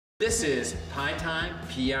This is Pie Time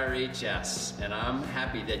PRHS, and I'm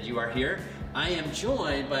happy that you are here. I am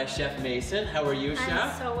joined by Chef Mason. How are you, Chef?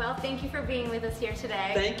 I'm so well. Thank you for being with us here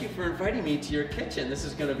today. Thank you for inviting me to your kitchen. This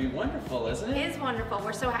is going to be wonderful, isn't it? It is wonderful.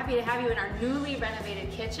 We're so happy to have you in our newly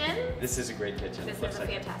renovated kitchen. This is a great kitchen. This is a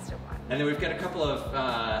fantastic one. And then we've got a couple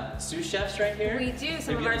of sous chefs right here. We do.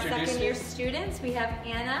 Some of our second year students. We have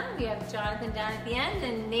Anna, we have Jonathan down at the end,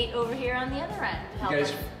 and Nate over here on the other end to help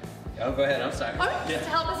us. Oh, go ahead. I'm sorry. To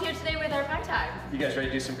help us here today with our pie time. You guys ready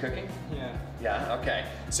to do some cooking? Yeah. Yeah, okay.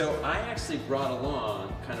 So I actually brought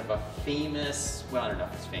along kind of a famous, well, I don't know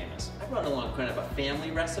if it's famous. I brought along kind of a family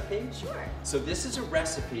recipe. Sure. So this is a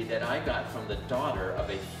recipe that I got from the daughter of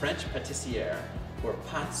a French pâtissière, or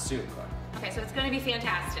pâte sucre. Okay, so it's going to be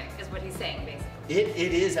fantastic, is what he's saying, basically.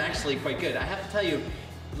 It is actually quite good. I have to tell you,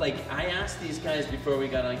 like, I asked these guys before we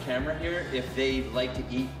got on camera here if they like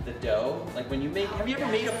to eat the dough. Like when you make, have you ever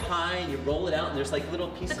made a pie and you roll it out and there's like little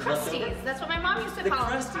pieces left over? The crusties. That's what my mom used to call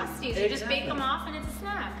them, the crusties. You just bake them off and it's a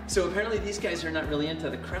snack. So apparently these guys are not really into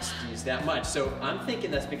the crusties that much. So I'm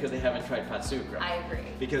thinking that's because they haven't tried pâte sucre. I agree.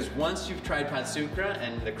 Because once you've tried pâte sucre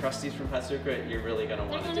and the crusties from pâte sucre, you're really going to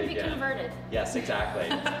want to dig in. They're going to be converted. Yes, exactly.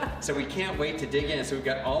 So we can't wait to dig in. So we've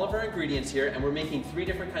got all of our ingredients here and we're making 3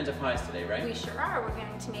 different kinds of pies today, right? We sure are. We're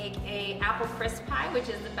going to make a apple crisp pie, which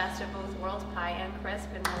is the best of both worlds, pie and crisp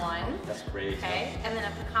in one. That's great. Okay, and then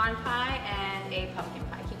a pecan pie and a pumpkin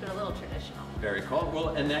pie. Keep it a little traditional. Very cool. Well,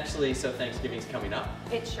 and actually, so Thanksgiving's coming up.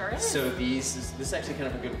 It sure is. So this is actually kind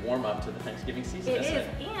of a good warm up to the Thanksgiving season, isn't it?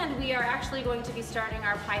 It is, and we are actually going to be starting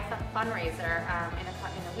our pie fundraiser in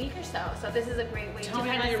a week or so. So this is a great way to Tell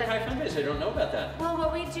me about your pie fundraiser. I don't know about that. Well,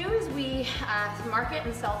 what we do is we market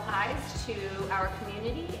and sell pies to our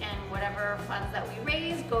community, and whatever funds that we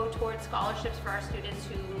raise go towards scholarships for our students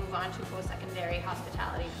who move on to post-secondary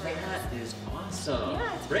hospitality careers. That is awesome.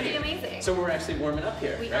 Yeah, it's great. pretty amazing. So we're actually warming up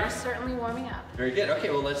here, We right? are certainly warming up. Very good. Okay,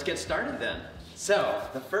 well, let's get started then. So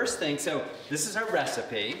the first thing, so this is our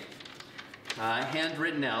recipe,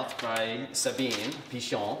 handwritten out by Sabine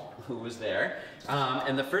Pichon, who was there.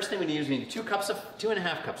 And the first thing we need is we need 2.5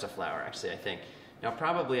 cups of flour, actually, I think. Now,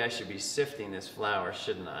 probably I should be sifting this flour,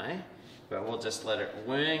 shouldn't I? But we'll just let it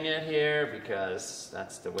wing it here because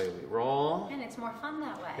that's the way we roll. And it's more fun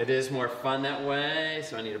that way. It is more fun that way.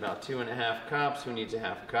 So I need about 2.5 cups. Who needs a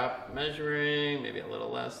half cup measuring? Maybe a little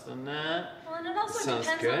less than that. Well, and it also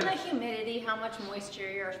depends on the humidity, how much moisture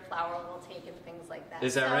your flour will take and things like that.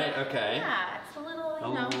 Is that right? Okay. Yeah, it's a little,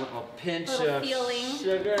 you know, a pinch little of feeling.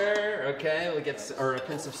 sugar. Okay, we'll get, or a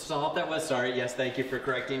pinch of salt. That was, sorry. Yes, thank you for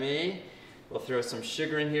correcting me. We'll throw some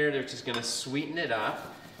sugar in here. They're just going to sweeten it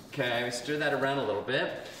up. Okay, we stir that around a little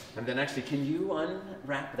bit. And then actually, can you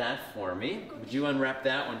unwrap that for me? Would you unwrap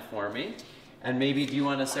that one for me? And maybe, do you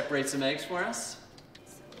want to separate some eggs for us?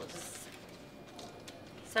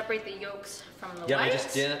 Separate the yolks from the Yeah, I whites.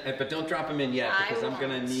 just did, but don't drop them in yet because I'm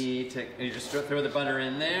going to need to, you just throw the butter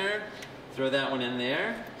in there, throw that one in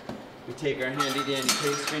there. We take our handy dandy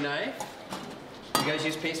pastry knife. You guys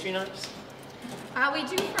use pastry knives? We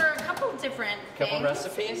do for a couple different things.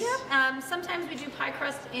 Recipes? Yep. Sometimes we do pie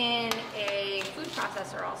crust in a food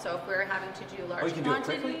processor also if we're having to do large quantities. Oh, you can do it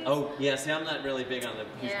quickly? Oh, yeah, see, I'm not really big on the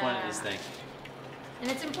huge quantities thing.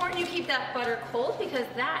 And it's important you keep that butter cold because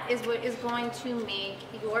that is what is going to make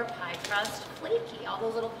your pie crust flaky, all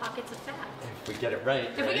those little pockets of fat. If we get it right.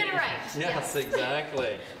 If we get it right. Yes,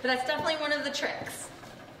 exactly. But that's definitely one of the tricks.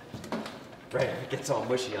 Right, if it gets all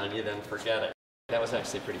mushy on you, then forget it. That was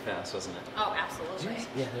actually pretty fast, wasn't it? Oh, absolutely.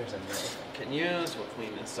 Yeah, there's a knife I can use. We'll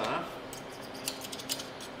clean this off.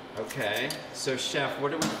 Okay, so Chef,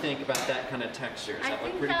 what do we think about that kind of texture? Does that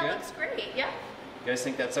look pretty good? I think that looks great, yeah. You guys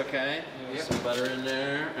think that's okay? Yep. Some butter in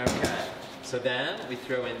there. Okay. So then we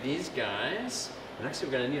throw in these guys. And actually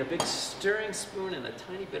we're going to need a big stirring spoon and a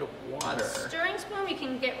tiny bit of water. Stirring spoon, we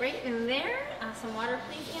can get right in there. Some water,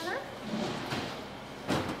 please, Anna.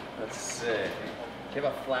 Let's see. Do you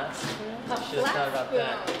have a flat spoon? A I should have thought about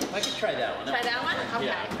flat that. spoon. I could try that one. Try that one? Okay.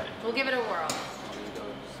 Yeah, okay. We'll give it a whirl.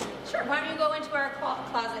 Sure. Why don't you go into our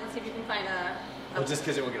closet and see if you can find a Well, just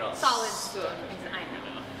because it will get all solid spoon. I know.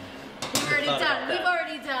 We've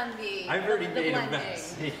already done the I've already made blending. a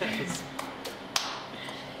mess. Yes.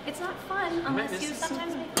 It's not fun unless you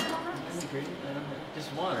sometimes make a little mess.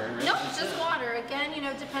 Just water, right? Nope, just water. Again, you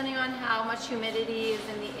know, depending on how much humidity is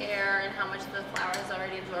in the air and how much the flour is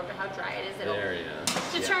already absorbed or how dry it is, it'll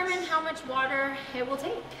determine how much water it will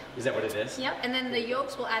take. Is that what it is? Yep, and then the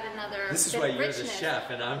yolks will add another This is bit why of you're richness. the chef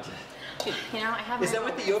and I'm just... You know, I have. Is that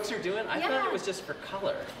what the yolks are doing? I thought Yeah. it was just for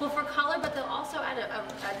color. Well, for color, but they'll also add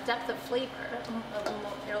a depth of flavor.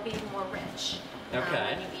 It'll be more rich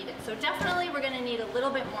Okay. when you eat it. So definitely we're going to need a little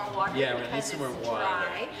bit more water Yeah, we're gonna need because some it's more water.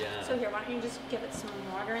 dry. Yeah. So here, why don't you just give it some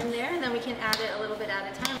water in there, and then we can add it a little bit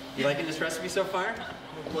at a time. You liking this recipe so far?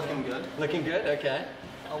 Looking good. Looking good? Okay.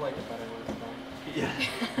 I'll like it better when it's done. Yeah,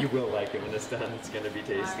 you will like it when it's done. It's going to be All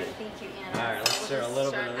tasty. right, thank you, Anna. All right, let's So stir we'll a just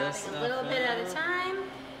little bit start of this adding stuff a little bit at a in. time.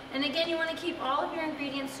 And again, you want to keep all of your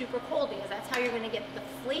ingredients super cold because that's how you're going to get the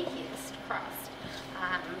flakiest crust.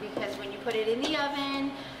 Because when you put it in the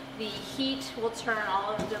oven, the heat will turn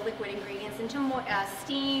all of the liquid ingredients into more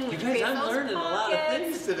steam. You which guys, creates I'm those learning a lot of pockets.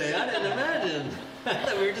 things today. I didn't imagine. I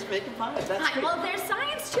thought we were just making pies. That's Hi, great. well, there's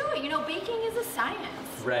science to it. You know, baking is a science.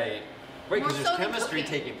 Right. Right, More because so there's than chemistry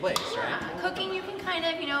cooking. taking place, Yeah, right? cooking you can kind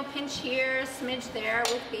of, you know, pinch here, smidge there.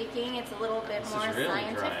 With baking, it's a little bit This more is really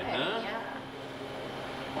scientific. dry, huh?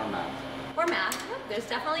 Yeah. Or math. Or math. There's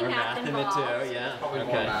definitely Or math math in it involved. too, yeah. Probably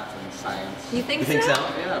more Okay. math than science. You think, You think so?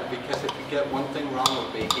 Yeah, because if you get one thing wrong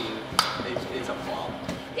with baking, it's a flop.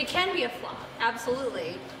 It can be a flop,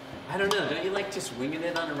 absolutely. I don't know. Don't you like just winging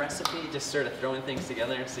it on a recipe? Just sort of throwing things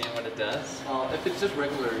together and seeing what it does? If it's just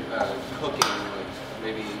regular cooking, like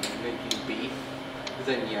maybe making beef,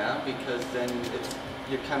 then yeah, because then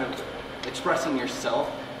you're kind of expressing yourself,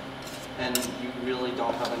 and you really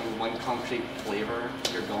don't have any one concrete flavor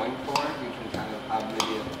you're going for. You can kind of have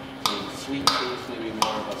maybe a sweet taste, maybe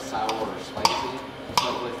more of a sour or spicy.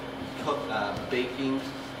 But with baking,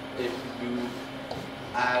 if you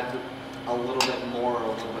add a little bit more or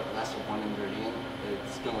a little bit less of one ingredient,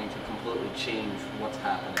 it's going to completely change what's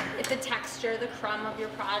happening. It's the texture, the crumb of your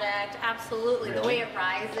product, absolutely. The way it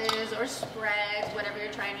rises or spreads, whatever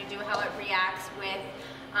you're trying to do, how it reacts with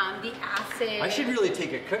the acid. I should really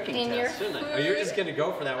take a cooking in your test, shouldn't I? Oh, food. you're just going to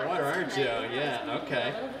go for that water, aren't you? Tonight. Yeah,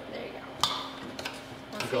 okay. There you go.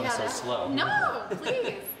 Let's I'm see going how so that- slow. No,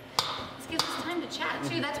 please. This gives us time to chat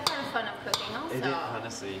too. That's part of fun of cooking also. It is,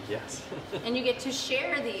 honestly, yes. And you get to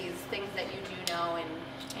share these things that you do know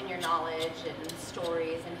and your knowledge and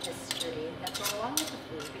stories and history that go along with the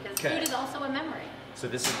food. Because Okay. food is also a memory. So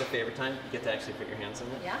this is the favorite time? You get to actually put your hands in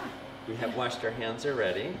it? Yeah. We have washed our hands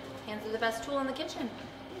already. Hands are the best tool in the kitchen.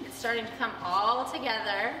 It's starting to come all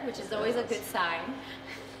together, which is always a good sign.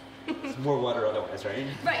 There's more water otherwise, right?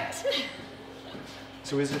 Right.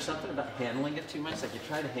 So is there something about handling it too much? Like you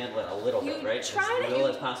try to handle it a little You bit, right? try as little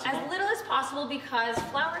as possible? As little as possible because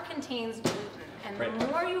flour contains gluten. And Right. the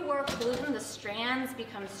more you work gluten, the strands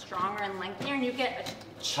become stronger and lengthier and you get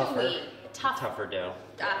a chewy, Tougher dough.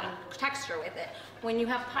 texture with it. When you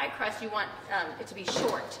have pie crust, you want it to be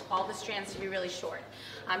short, all the strands to be really short.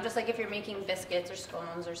 Just like if you're making biscuits or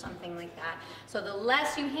scones or something like that. So the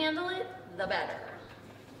less you handle it, the better.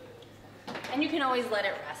 And you can always let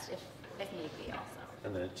it rest if need be also.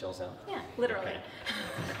 And then it chills out? Yeah, literally.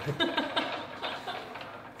 Okay.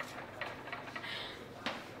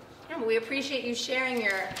 Yeah, we appreciate you sharing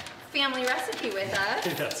your family recipe with us.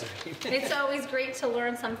 That's right. It's always great to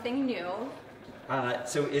learn something new.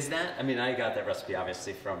 So is that, I mean, I got that recipe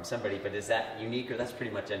obviously from somebody, but is that unique or that's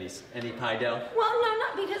pretty much any pie dough? Well, no,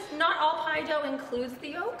 not because not all pie dough includes the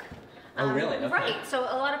yolk. Oh, really? Okay. Right. So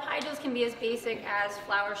a lot of pie doughs can be as basic as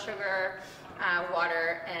flour, sugar,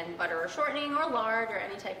 water, and butter or shortening, or lard, or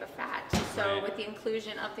any type of fat. So Right. with the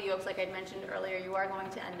inclusion of the yolks, like I mentioned earlier, you are going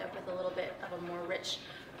to end up with a little bit of a more rich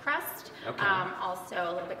crust. Okay. Also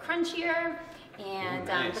a little bit crunchier, and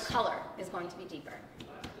Ooh, nice. the color is going to be deeper.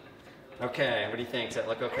 Okay, what do you think? Does that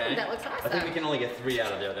look okay? That looks I think awesome. we can only get 3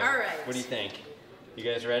 out of there though. All right. What do you think? You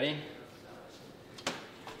guys ready?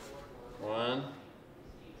 1,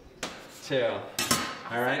 2.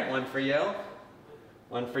 All right, 1 for you,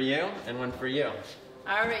 1 for you, and 1 for you.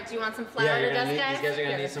 All right, do you want some flour Yeah, to you're gonna dust, need, guys? these guys are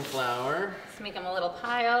gonna Here. need some flour. Let's make them a little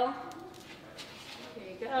pile. Here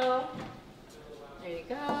you go. There you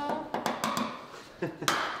go.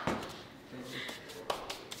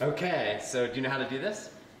 Okay, so do you know how to do this?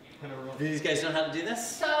 Do these guys know how to do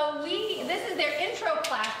this? So this is their intro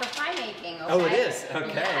class for pie making, okay? Oh, it is?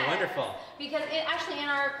 Okay, Yes. wonderful. Because actually in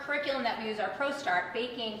our curriculum that we use, our Pro Start,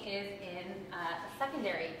 baking is in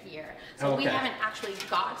secondary year. So we Okay. haven't actually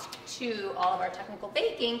got to all of our technical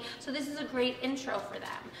baking, so this is a great intro for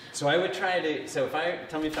them. So I would try to,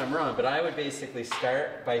 tell me if I'm wrong, but I would basically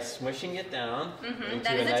start by smushing it down into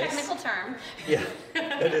That is a nice... technical term. Yeah,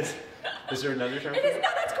 it is. Is there another term? It is, no,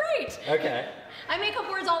 that's great. Okay. I make up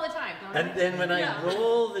words all the time. don't And then when Yeah. I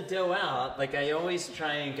roll the dough out, like I always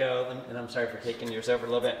try and go, and I'm sorry for taking yours over a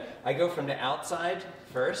little bit, I go from the outside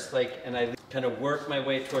first, and I kind of work my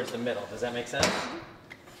way towards the middle. Does that make sense?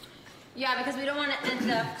 Yeah, because we don't want to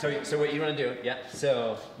end up So what you want to do, yeah,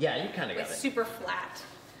 so, yeah, you kind of got with it. super flat.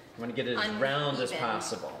 You want to get it as round as uneven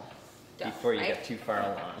possible dough, before you right? get too far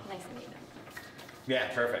along. Nice and even. Yeah,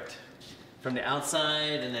 perfect. From the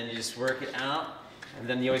outside, and then you just work it out. And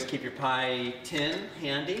then you always keep your pie tin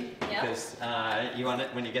handy, Yep. because you want it,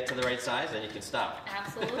 when you get to the right size, then you can stop.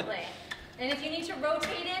 Absolutely. And if you need to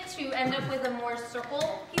rotate it to end up with a more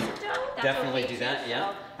circle piece of dough, that's Definitely okay do that, too. yeah.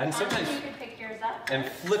 So, And sometimes- you can pick yours up. And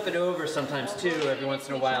flip it over sometimes too, every once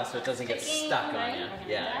in a while, so it doesn't get Sticking, stuck on right? you. Okay,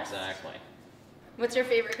 Yeah, yes. exactly. What's your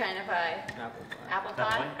favorite kind of pie? Apple pie. Apple Apple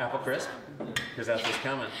pie? pie? Apple crisp? Because that's what's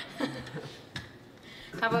coming.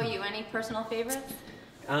 How about you? Any personal favorites?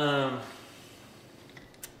 I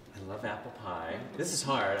love apple pie. This is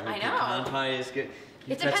hard. I mean, I know. pecan pie is good.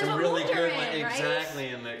 You've got depends some what really mood you're good in, right? exactly,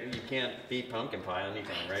 and you can't beat pumpkin pie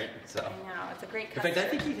anytime, right? So, I know, it's a great in custard. fact, I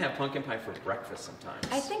think you can have pumpkin pie for breakfast sometimes.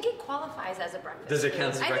 I think it qualifies as a breakfast Does it food.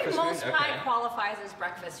 count as I breakfast think most food? pie Okay. qualifies as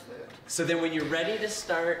breakfast food. So then, when you're ready to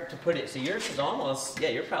start to put it, so yours is almost, yeah,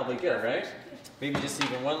 you're probably good, right? Maybe just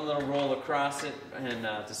even one little roll across it and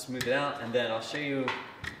to smooth it out, and then I'll show you.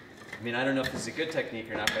 I mean, I don't know if this is a good technique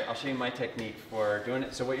or not, but I'll show you my technique for doing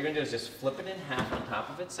it. So what you're gonna do is just flip it in half on top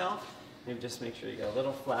of itself. Maybe just make sure you got a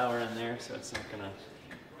little flour in there so it's not gonna,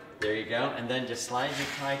 there you go. And then just slide your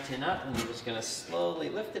pie tin up, and you're just gonna slowly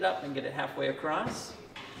lift it up and get it halfway across.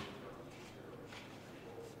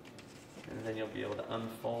 And then you'll be able to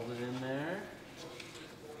unfold it in there.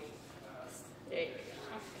 There you go.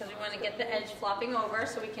 Because we want to get the edge flopping over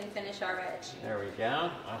so we can finish our edge. There we go.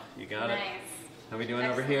 Oh, you got it. Nice. How we doing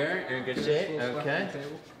over Excellent. here? You're in good shape? Little stuff Okay. on the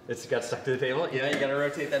table. It's got stuck to the table. Yeah, you gotta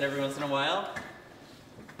rotate that every once in a while.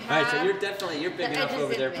 All right, so you're big the enough edges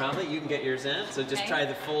over in there there. probably. You can get yours in. So just Okay. try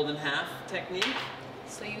the fold in half technique.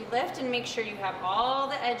 So you lift and make sure you have all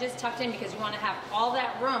the edges tucked in because you want to have all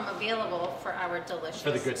that room available for our delicious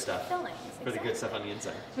For the good stuff. fillings. For the good Exactly. stuff on the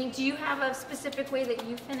inside. I mean, do you have a specific way that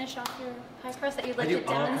you finish off your pie crust that you'd like I do to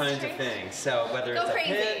all demonstrate? kinds of things. So whether Go it's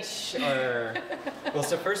crazy. a pinch or, well,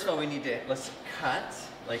 so first of all, let's cut.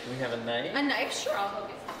 Like we have a knife. A knife? Sure, I'll go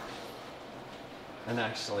get some. And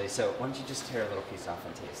actually, so why don't you just tear a little piece off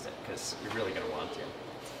and taste it? Because you're really gonna want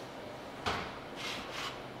to.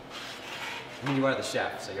 I mean, you are the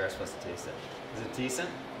chef, so you're supposed to taste it. Is it decent?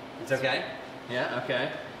 It's okay? Yeah,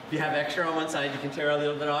 okay. If you have extra on one side, you can tear a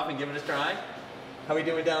little bit off and give it a try. How we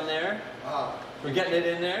doing down there? We're getting it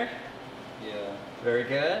in there? Yeah, Very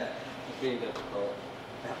good. it's being difficult.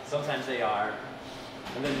 Sometimes they are.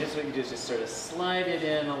 And then just what you do is just sort of slide it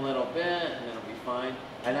in a little bit, and then it'll be fine.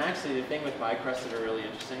 And actually, the thing with pie crusts that are really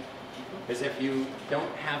interesting is if you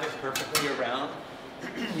don't have it perfectly around,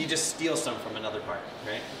 you just steal some from another part,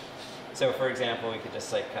 right? So for example, we could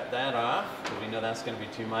just like cut that off, because we know that's going to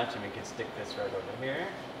be too much, and we can stick this right over here.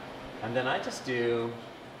 And then I just do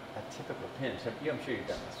a typical pinch. I'm sure you've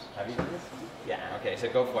done this. Have you done this? Yeah, okay, so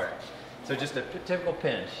go for it. So just a typical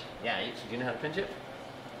pinch. Yeah, do you know how to pinch it?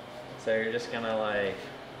 So you're just gonna like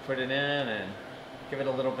put it in and give it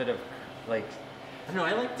a little bit of like, I don't know,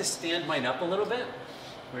 I like to stand mine up a little bit.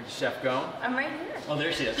 Where'd the chef go? I'm right here. Oh,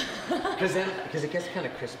 there she is. Because it gets kind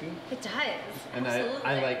of crispy. It does. And Absolutely.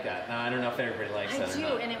 I like that. Now, I don't know if everybody likes I that or do,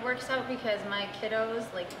 not. and it works out because my kiddos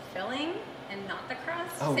like the filling and not the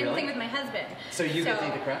crust. Oh, Same really? thing with my husband. So you get to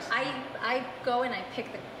eat the crust? I go and I pick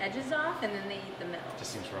the edges off, and then they eat the middle.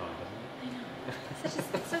 Just seems wrong, doesn't I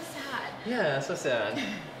know. It's so sad. it? Yeah, so sad.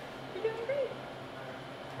 You're doing great.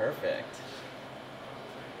 Perfect.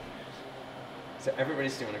 So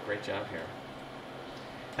everybody's doing a great job here.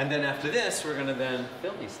 And then after this, we're gonna then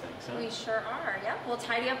fill these things, huh? We sure are. Yep. We'll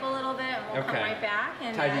tidy up a little bit, and we'll come Okay. right back.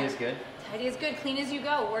 And Tidy is good. Tidy is good. Clean as you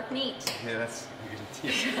go. Work neat. Yeah, that's.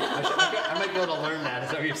 I might be able to learn that. Is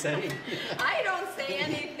that what you're saying? I don't say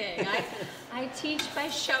anything. I teach by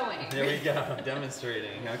showing. There we go.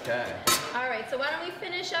 Demonstrating. Okay. All right. So why don't we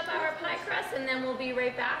finish up our pie crust, and then we'll be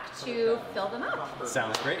right back to fill them out.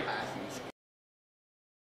 Sounds great.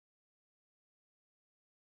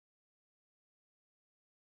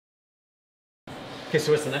 Okay,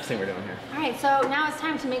 so what's the next thing we're doing here? All right. So now it's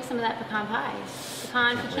time to make some of that pecan pie.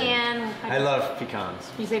 Pecan. I love pecans.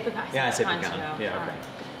 You say pecan? Yeah, I say Pecan pecan. too. Yeah, All okay. right.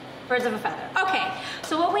 Birds of a feather. Okay,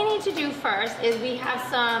 so what we need to do first is we have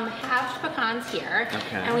some halved pecans here.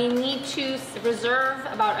 Okay. And we need to reserve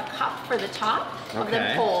about a cup for the top of the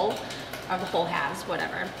Okay. whole, or the whole halves,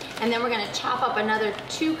 whatever. And then we're gonna chop up another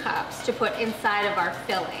 2 cups to put inside of our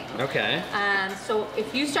filling. Okay. So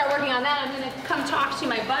if you start working on that, I'm gonna come talk to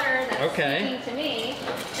my butter that's Okay. speaking to me.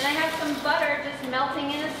 And I have some butter just melting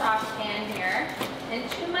in a saucepan here. And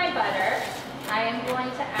to my butter, I am going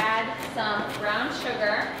to add some brown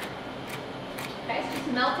sugar. Okay, it's just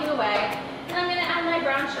melting away. And I'm gonna add my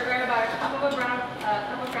brown sugar, about a cup of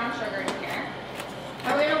brown sugar in here.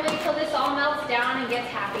 And we're gonna wait till this all melts down and gets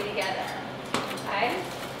happy together. Okay?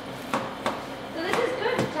 So this is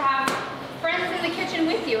good to have friends in the kitchen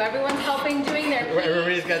with you. Everyone's helping, doing their piece.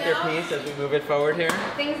 Everybody's got their piece as we move it forward here.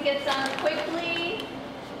 Things get done quickly,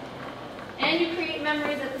 and you create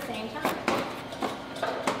memories at the same time.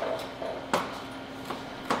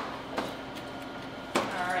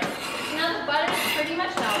 All right. So now the butter is pretty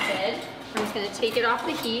much melted. I'm just going to take it off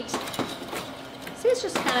the heat. See, it's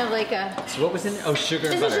just kind of like a... So what was in it? Oh, sugar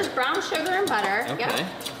and butter. This is just brown sugar and butter. Okay. Yep.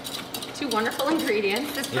 Two wonderful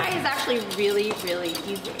ingredients. This pie is actually really, really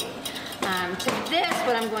easy. To this,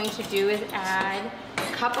 what I'm going to do is add a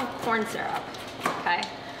cup of corn syrup. Okay.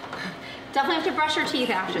 Definitely have to brush your teeth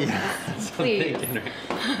after this, please.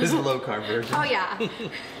 This is a low carb version. Oh yeah.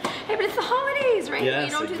 Hey, but it's the holidays, right?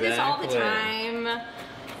 Yes, you don't do this all the exactly. time,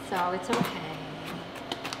 so it's okay.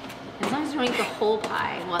 As long as you don't eat the whole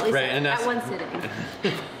pie, well, at least at one sitting.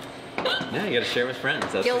 Yeah, you got to share with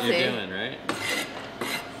friends. That's what you're doing, right?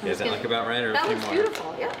 Okay, does that look about right, or a few more? That looks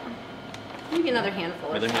beautiful. Yeah. Maybe another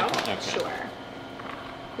handful or so. Okay. Sure.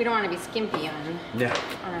 We don't want to be skimpy on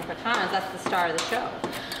our pecans. That's the star of the show.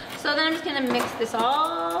 So then I'm just going to mix this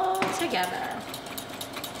all together.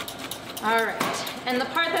 All right. And the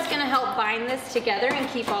part that's going to help bind this together and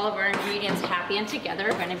keep all of our ingredients happy and together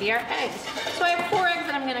are going to be our eggs. So I have 4 eggs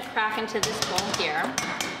that I'm going to crack into this bowl here.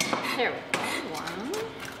 There we go. 1,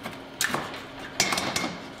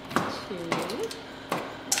 2,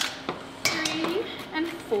 3, and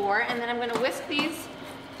 4. And then I'm going to whisk these.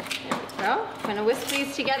 There we go. I'm going to whisk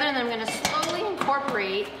these together, and then I'm going to slowly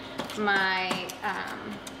incorporate my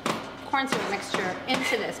corn syrup mixture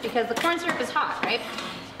into this, because the corn syrup is hot, right?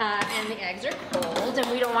 And the eggs are cold, and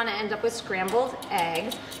we don't want to end up with scrambled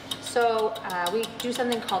eggs. So we do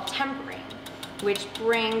something called tempering, which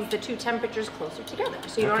brings the 2 temperatures closer together.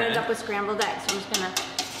 So you don't end up with scrambled eggs. So I'm just going to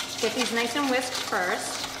get these nice and whisked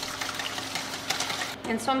first.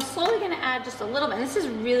 And so I'm slowly going to add just a little bit. And this is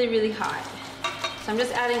really, really hot. So I'm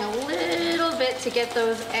just adding a little bit to get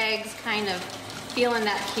those eggs kind of feeling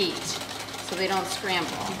that heat so they don't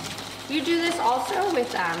scramble. You do this also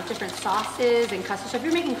with different sauces and custard. So if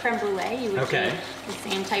you're making creme brulee, you would do the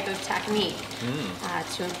same type of technique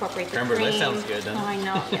to incorporate the cream. Creme brulee sounds good, doesn't it? Oh, I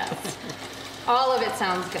know, yes. All of it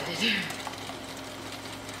sounds good.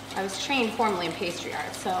 I was trained formally in pastry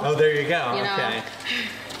art, so. Oh, there you go. You know. Okay.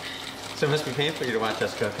 So it must be painful for you to watch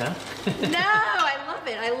us cook, huh? No, I love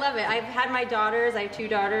it. I love it. I've had my daughters. I have 2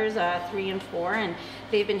 daughters, 3 and 4, and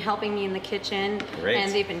they've been helping me in the kitchen. Great.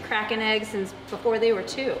 And they've been cracking eggs since before they were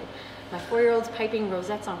 2. My 4-year-old's piping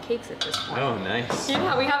rosettes on cakes at this point. Oh, nice.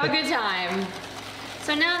 Yeah, we have a good time.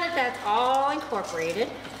 So now that that's all incorporated,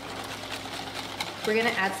 we're gonna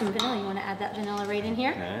add some vanilla. You wanna add that vanilla right in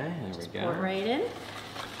here? Okay, there we go. Pour it right in.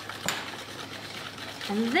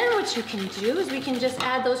 And then what you can do is we can just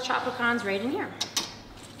add those chopped pecans right in here.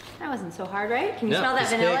 That wasn't so hard, right? Can you smell that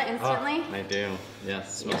vanilla instantly? Oh, I do.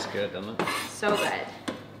 Yes, smells good, doesn't it? So good.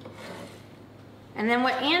 And then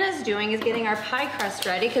what Anna's doing is getting our pie crust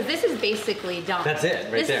ready, because this is basically done. That's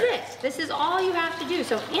it, right there. This is it. This is all you have to do.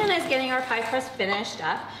 So Anna's getting our pie crust finished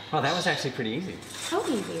up. Oh, that was actually pretty easy. So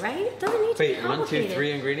easy, right? Doesn't need to be Wait, 1, 2, complicated.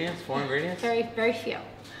 3 ingredients? 4 ingredients? Very, very few.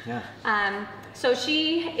 Yeah. So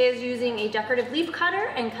she is using a decorative leaf cutter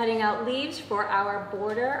and cutting out leaves for our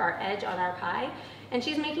border, our edge on our pie. And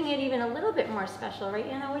she's making it even a little bit more special, right,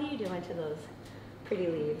 Anna? What are you doing to those pretty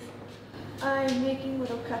leaves? I'm making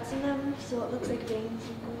little cuts in them so it looks like veins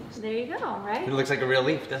and leaves. There you go, right? It looks like a real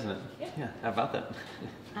leaf, doesn't it? Yeah. How about that?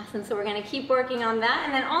 Awesome, so we're gonna keep working on that.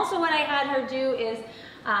 And then also what I had her do is,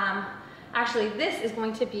 actually this is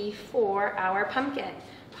going to be for our pumpkin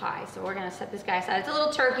pie. So we're gonna set this guy aside. It's a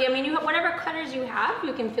little turkey. I mean, you have, whatever cutters you have,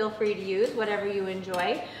 you can feel free to use, whatever you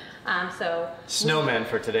enjoy. Snowman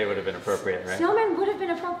for today would have been appropriate, right? Snowman would have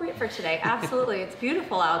been appropriate for today, absolutely. It's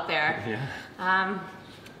beautiful out there. Yeah.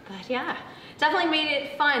 But yeah, definitely made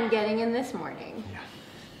it fun getting in this morning. Yeah.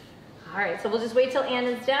 All right, so we'll just wait till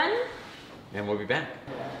Anna's done. And we'll be back.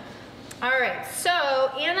 All right, so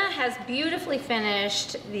Anna has beautifully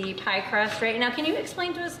finished the pie crust right now. Can you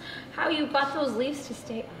explain to us how you got those leaves to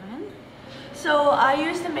stay on? So I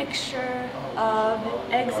used a mixture of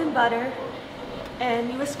eggs and butter,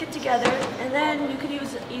 and you whisk it together, and then you could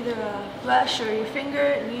use either a brush or your finger,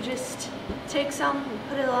 and you just take some and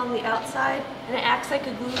put it along the outside, and it acts like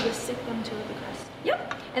a glue to stick them to the crust.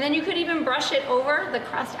 Yep, and then you could even brush it over the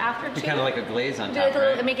crust after too. Kind of like a glaze on Do top, it a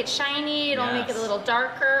little, right? Make it shiny, it'll make it a little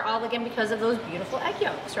darker, all again because of those beautiful egg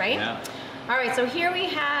yolks, right? Yeah. All right, so here we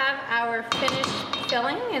have our finished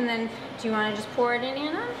filling, and then do you want to just pour it in,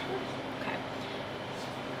 Anna? Okay.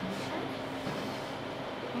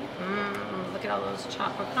 Look at all those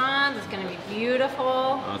chopped pecans. It's gonna be beautiful.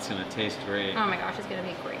 Oh, it's gonna taste great. Oh my gosh, it's gonna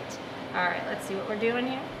be great. All right, let's see what we're doing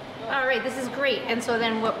here. All right, this is great. And so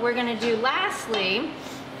then what we're gonna do lastly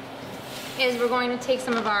is we're going to take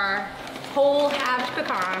some of our whole halved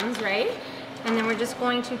pecans, right? And then we're just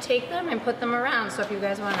going to take them and put them around. So if you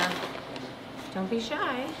guys wanna, don't be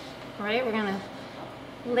shy, right? We're gonna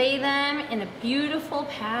lay them in a beautiful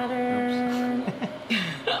pattern.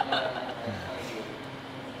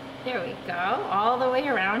 There we go, all the way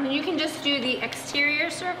around. And you can just do the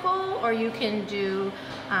exterior circle, or you can do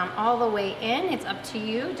all the way in. It's up to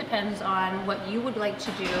you, depends on what you would like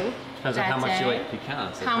to do. Depends on how much you like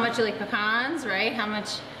pecans. How much you like pecans, right? How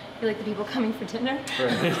much you like the people coming for dinner.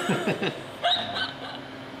 Right.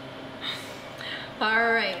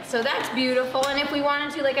 All right, so that's beautiful. And if we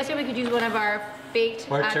wanted to, like I said, we could use one of our baked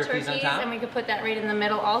turkeys on top, and we could put that right in the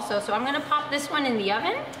middle also. So I'm gonna pop this one in the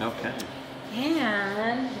oven. Okay.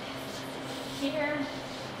 And here,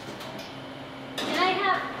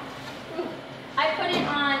 and I put it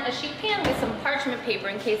on a sheet pan with some parchment paper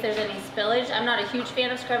in case there's any spillage. I'm not a huge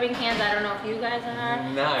fan of scrubbing pans. I don't know if you guys are.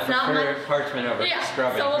 No, I prefer parchment over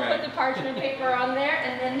scrubbing. So we'll put the parchment paper on there,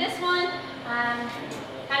 and then this one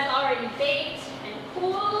has already baked and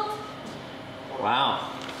cooled. Wow.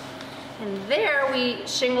 And there we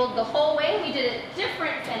shingled the whole way. We did a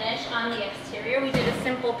different finish on the exterior. We did a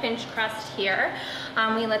simple pinch crust here.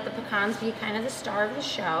 We let the pecans be kind of the star of the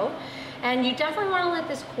show. And you definitely want to let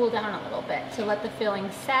this cool down a little bit to let the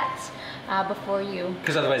filling set before you...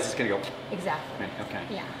 Because otherwise it's going to go... Exactly. Right, okay.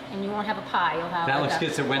 Yeah, and you won't have a pie. You'll have that looks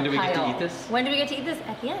good. So when do we get to eat this? When do we get to eat this?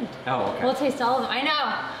 At the end. Oh, okay. We'll taste all of them. I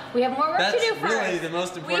know. We have more work to do first. That's really the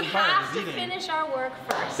most important part is eating. We have to finish our work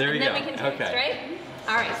first. There we go. And then we can taste, right?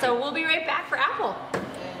 All right, so we'll be right back for apple.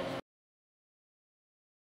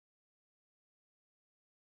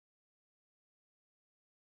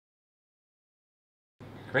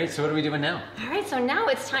 Great, so what are we doing now? All right, so now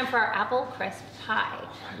it's time for our apple crisp pie.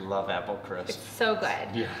 I love apple crisp. It's so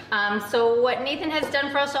good. Yeah. So what Nathan has done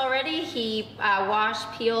for us already, he washed,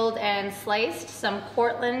 peeled, and sliced some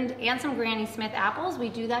Cortland and some Granny Smith apples. We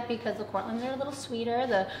do that because the Cortlands are a little sweeter,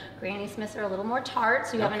 the Granny Smiths are a little more tart,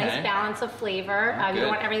 so you have a nice balance of flavor. You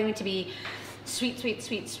don't want everything to be sweet, sweet,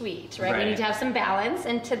 sweet, sweet, right? You need to have some balance,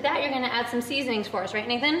 and to that you're gonna add some seasonings for us, right,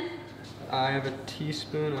 Nathan? I have a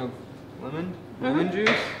teaspoon of lemon juice.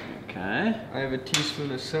 Okay. I have a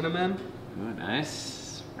teaspoon of cinnamon. Oh,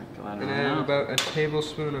 nice. Sprinkle that around. And I have about a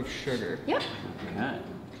tablespoon of sugar. Yep. Okay.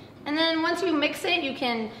 And then once you mix it, you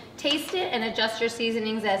can taste it and adjust your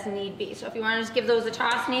seasonings as need be. So if you want to just give those a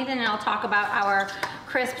toss, Nathan, and I'll talk about our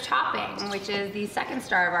crisp topping, which is the second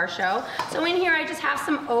star of our show. So in here, I just have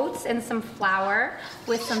some oats and some flour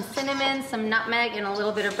with some cinnamon, some nutmeg, and a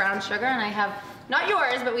little bit of brown sugar. And I have, not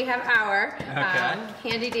yours, but we have our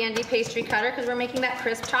handy dandy pastry cutter because we're making that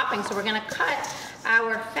crisp topping. So we're gonna cut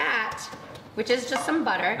our fat, which is just some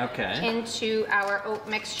butter, into our oat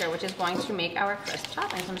mixture, which is going to make our crisp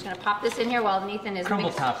topping. So I'm just gonna pop this in here while Nathan is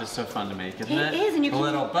Crumble top is so fun to make, isn't it? It is, and you can... A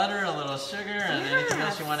little butter, a little sugar, and anything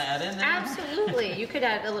else you want to add in there? Absolutely. You could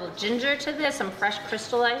add a little ginger to this. Some fresh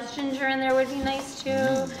crystallized ginger in there would be nice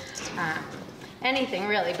too. Anything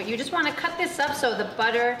really, but you just want to cut this up so the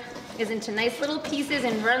butter is into nice little pieces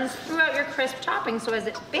and runs throughout your crisp topping, so as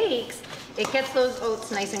it bakes, it gets those oats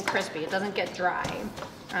nice and crispy. It doesn't get dry.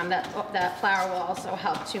 That flour will also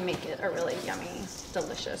help to make it a really yummy,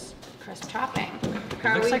 delicious crisp topping. It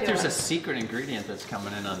looks like there's a secret ingredient that's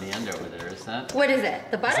coming in on the end over there. Is that? What is it?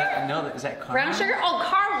 The butter? Is that caramel? Brown sugar? Oh,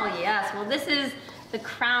 caramel, yes. Well, this is the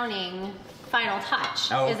crowning final touch.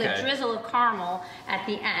 Is a drizzle of caramel at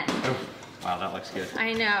the end. Oof. Wow, that looks good.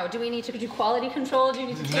 I know. Do we need to do quality control? Do you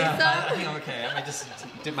need to taste some? Okay, I just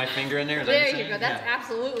dip my finger in there. There you go. That's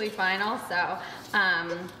absolutely fine also.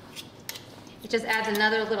 It just adds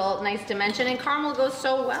another little nice dimension, and caramel goes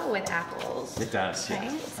so well with apples. It does, yeah.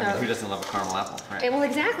 Right? So, I mean, who doesn't love a caramel apple, right? Well,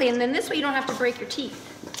 exactly, and then this way you don't have to break your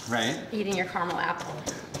teeth. Right. Eating your caramel apple.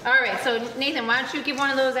 All right, so Nathan, why don't you give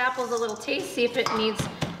one of those apples a little taste, see if it needs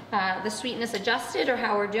the sweetness adjusted or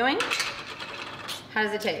how we're doing. How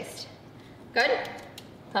does it taste? Good?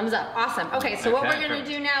 Thumbs up. Awesome. Okay, so what we're going to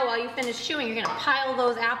do now while you finish chewing, you're going to pile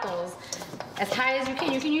those apples as high as you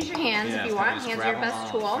can. You can use your hands if you want. Hands are your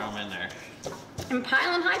best tool. Throw them in there. And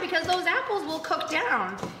pile them high because those apples will cook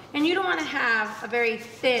down. And you don't want to have a very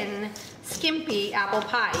thin, skimpy apple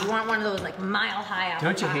pie. You want one of those like mile-high apple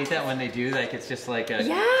pies. Don't you hate that when they do? Like it's just like a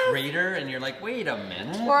crater and you're like, wait a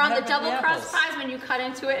minute. Or on the double crust pies when you cut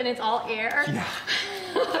into it and it's all air. Yeah.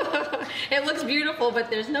 It looks beautiful, but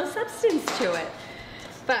there's no substance to it.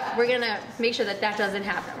 But we're gonna make sure that that doesn't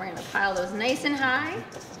happen. We're gonna pile those nice and high.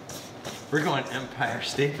 We're going Empire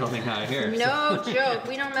State Building out here. No joke.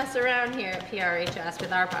 We don't mess around here at PRHS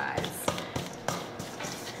with our pies.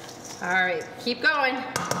 All right, keep going.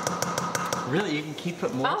 Really, you can keep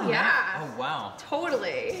putting more than that? Oh, wow.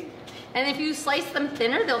 Totally. And if you slice them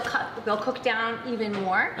thinner, they'll cook down even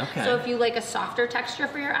more. Okay. So if you like a softer texture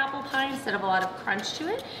for your apple pie instead of a lot of crunch to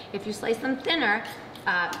it, if you slice them thinner,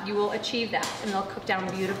 you will achieve that and they'll cook down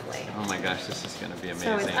beautifully. Oh my gosh, this is gonna be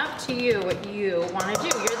amazing. So it's up to you what you want to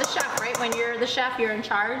do. You're the chef, right? When you're the chef, you're in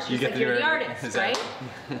charge. You're the artist, right?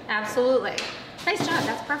 Absolutely. Nice job,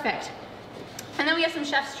 that's perfect. And then we have some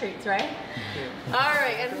chef's treats, right? All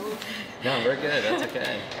right. No, we're good, that's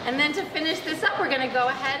okay. And then to finish this up, we're gonna go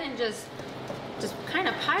ahead and just kind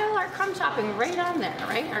of pile our crumb topping right on there,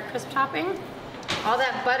 right? Our crisp topping. All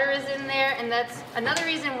that butter is in there, and that's another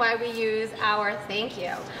reason why we use our,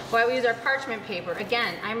 why we use our parchment paper.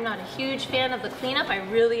 Again, I'm not a huge fan of the cleanup. I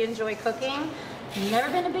really enjoy cooking.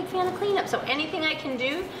 Never been a big fan of cleanup, so anything I can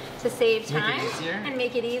do to save time and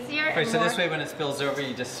make it easier. Right, so this way when it spills over,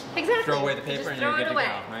 you just throw away the paper and you're good to go,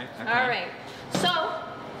 right? Okay. All right, so.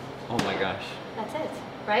 Oh my gosh. That's it,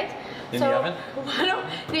 right? In the oven?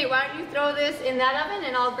 Nate, why don't you throw this in that oven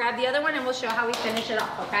and I'll grab the other one and we'll show how we finish it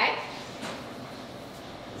off, okay?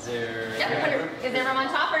 Is there room on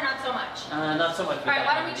top or not so much? Not so much. All right,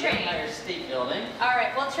 why don't we trade? Empire State Building. All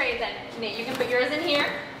right, we'll trade then. Nate, you can put yours in here.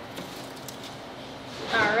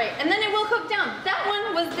 All right, and then it will cook down. That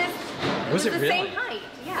one was this. Was it the really? Same height.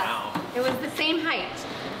 Yes. Wow. It was the same height,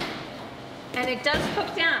 and it does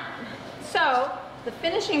cook down. So the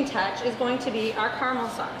finishing touch is going to be our caramel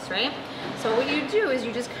sauce, right? So what you do is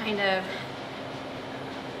you just kind of,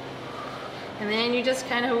 and then you just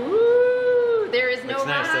kind of woo. There is no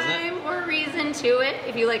rhyme or reason to it.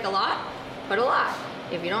 If you like a lot, put a lot.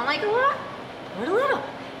 If you don't like a lot, put a little.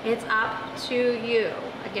 It's up to you.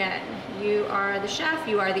 Again, you are the chef,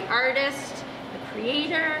 you are the artist, the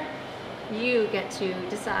creator. You get to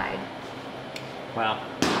decide. Wow.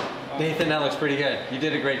 Nathan, that looks pretty good. You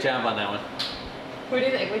did a great job on that one. What do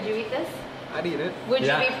you think? Would you eat this? I'd eat it. Would you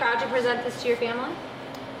be proud to present this to your family?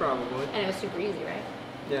 Probably. And it was super easy, right?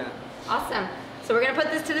 Yeah. Awesome. So we're gonna put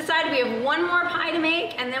this to the side. We have one more pie to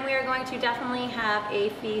make, and then we are going to definitely have a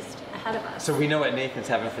feast ahead of us. So we know what Nathan's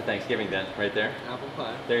having for Thanksgiving then, right there? Apple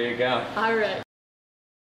pie. There you go. All right.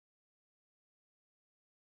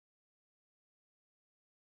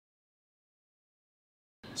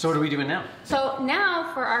 So what are we doing now? So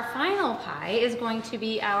now for our final pie is going to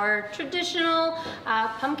be our traditional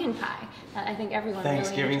pumpkin pie. I think everyone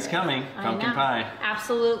Thanksgiving's really coming. Pumpkin pie.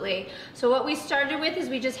 Absolutely. So what we started with is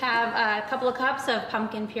we just have a couple of cups of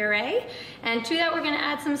pumpkin puree, and to that we're going to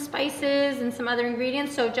add some spices and some other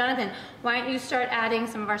ingredients. So Jonathan, why don't you start adding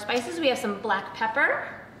some of our spices? We have some black pepper.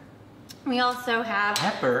 We also have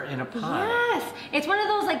pepper in a pie. Yes, it's one of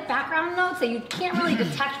those like background notes that you can't really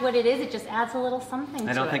detect what it is. It just adds a little something to it.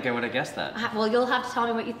 I don't think I would have guessed that. Well, you'll have to tell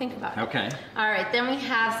me what you think about it. Okay. All right, then we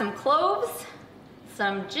have some cloves,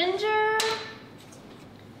 some ginger,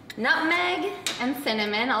 nutmeg, and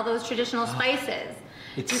cinnamon, all those traditional spices.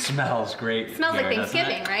 It smells great. It smells like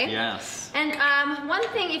Thanksgiving, right? Yes. And one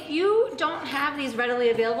thing, if you don't have these readily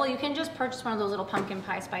available, you can just purchase one of those little pumpkin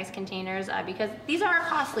pie spice containers because these are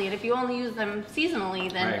costly, and if you only use them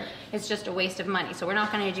seasonally, then it's just a waste of money. So we're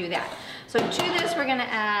not going to do that. So to this, we're going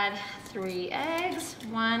to add 3 eggs.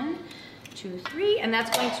 1, 2, 3, and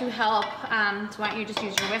that's going to help. So why don't you just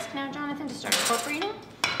use your whisk now, Jonathan, to start incorporating?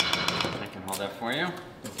 I can hold that for you.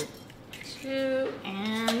 2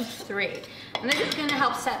 and 3. And this is going to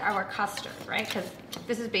help set our custard, right? Because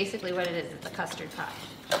this is basically what it is. It's a custard pie.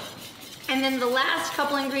 And then the last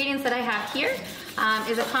couple ingredients that I have here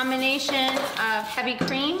is a combination of heavy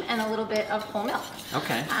cream and a little bit of whole milk.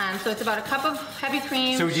 Okay. So it's about a cup of heavy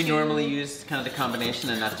cream. So would you normally use kind of the combination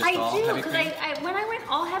and not just all heavy cream? I do, because when I went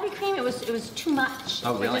all heavy cream, it was too much.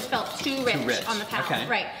 Oh, really? It just felt too rich on the palate. Okay.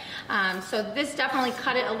 Right. So this definitely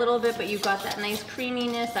cut it a little bit, but you've got that nice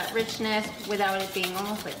creaminess, that richness, without it being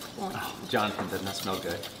almost like cloying. Oh, Jonathan, doesn't that smell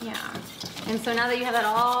good? Yeah. And so now that you have that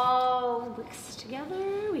all mixed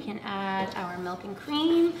together, we can add our milk and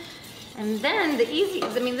cream. And then the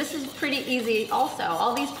this is pretty easy also.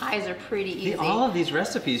 All these pies are pretty easy. All of these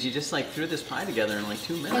recipes, you just like threw this pie together in like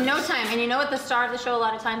 2 minutes. In no time. And you know what the star of the show a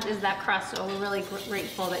lot of times is that crust. So we're really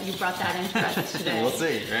grateful that you brought that into us today. We'll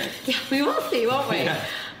see, right? Yeah, we will see, won't we?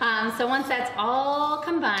 Yeah. So once that's all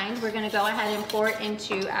combined, we're going to go ahead and pour it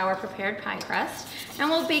into our prepared pie crust. And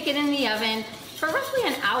we'll bake it in the oven for roughly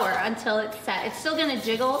an hour until it's set. It's still gonna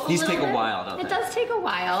jiggle a These little take a bit. while, don't they? It does take a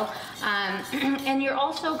while. And you're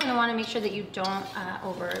also gonna wanna make sure that you don't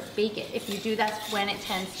over bake it. If you do, that's when it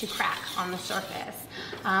tends to crack on the surface.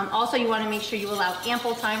 Also, you wanna make sure you allow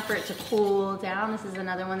ample time for it to cool down. This is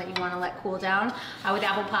another one that you wanna let cool down. With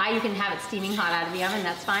apple pie, you can have it steaming hot out of the oven,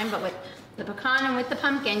 that's fine, but with the pecan and with the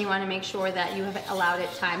pumpkin, you want to make sure that you have allowed it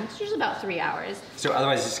time. It's usually about 3 hours. So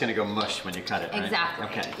otherwise it's just going to go mush when you cut it, right? Exactly.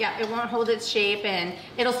 Okay. Yeah, it won't hold its shape and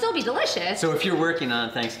it'll still be delicious. So if you're working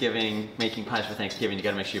on Thanksgiving, making pies for Thanksgiving, you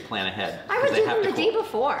got to make sure you plan ahead. I would do them the day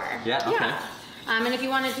before. Yeah, okay. And if you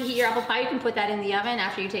wanted to heat your apple pie, you can put that in the oven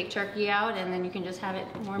after you take turkey out, and then you can just have it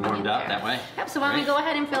warmed Warmed up there. that way. Yep, so why don't we Great. go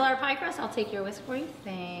ahead and fill our pie crust. I'll take your whisk for you.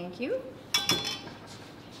 Thank you.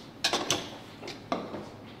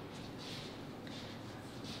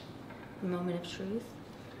 Moment of truth.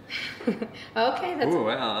 Okay, that's Ooh,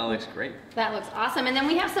 wow, that looks great. That looks awesome. And then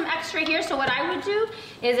we have some extra here. So what I would do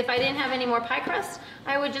is if I didn't have any more pie crust,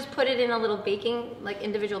 I would just put it in a little baking, like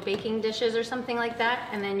individual baking dishes or something like that.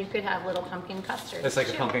 And then you could have little pumpkin custard. It's like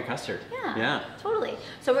a too. pumpkin custard. Yeah, Yeah. totally.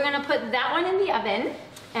 So we're gonna put that one in the oven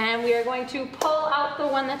and we are going to pull out the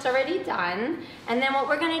one that's already done. And then what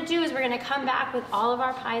we're gonna do is we're gonna come back with all of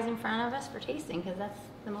our pies in front of us for tasting because that's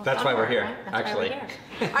the most That's why we're fun here, part, right? That's actually. why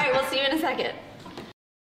we're here. All right, we'll see you in a second.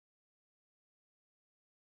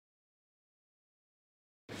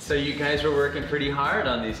 So you guys were working pretty hard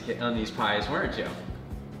on these pies, weren't you?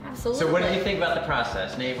 Absolutely. So what do you think about the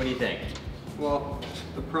process? Nate, what do you think? Well,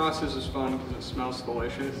 the process is fun because it smells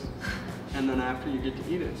delicious. And then after you get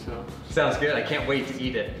to eat it, so. Sounds good. I can't wait to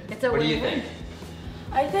eat it. It's a what do you win-win. think?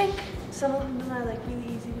 I think some of them are like really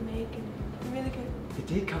easy to make and really good. It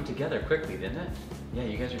did come together quickly, didn't it? Yeah,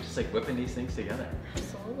 you guys are just like whipping these things together.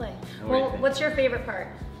 Absolutely. What do you Well, think? what's your favorite part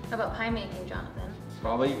about pie making, Jonathan?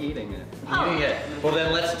 Probably eating it. Oh. Eating it. Well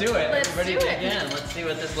then let's do it. Let's Everybody do it. dig in. Let's see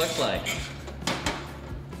what this looks like.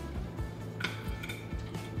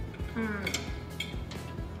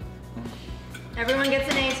 Everyone gets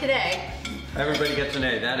an A today. Everybody gets an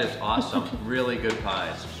A. That is awesome. Really good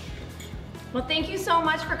pies. Well, thank you so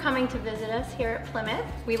much for coming to visit us here at Plymouth.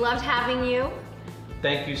 We loved having you.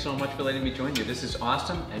 Thank you so much for letting me join you. This is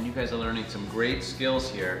awesome, and you guys are learning some great skills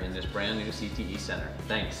here in this brand new CTE Center.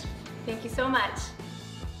 Thanks. Thank you so much.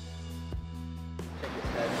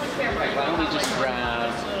 Why don't we just grab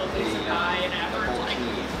the whole team?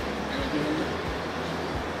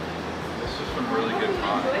 This is some really good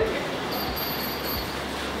pie.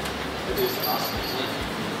 It is awesome.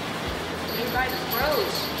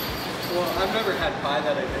 Well, I've never had pie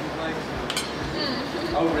that I didn't like,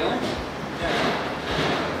 so. Oh, really?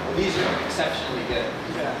 Yeah. These are exceptionally good.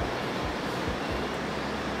 Yeah.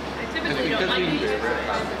 It's because we use bread.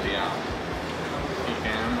 Yeah.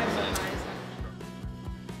 Pecan and then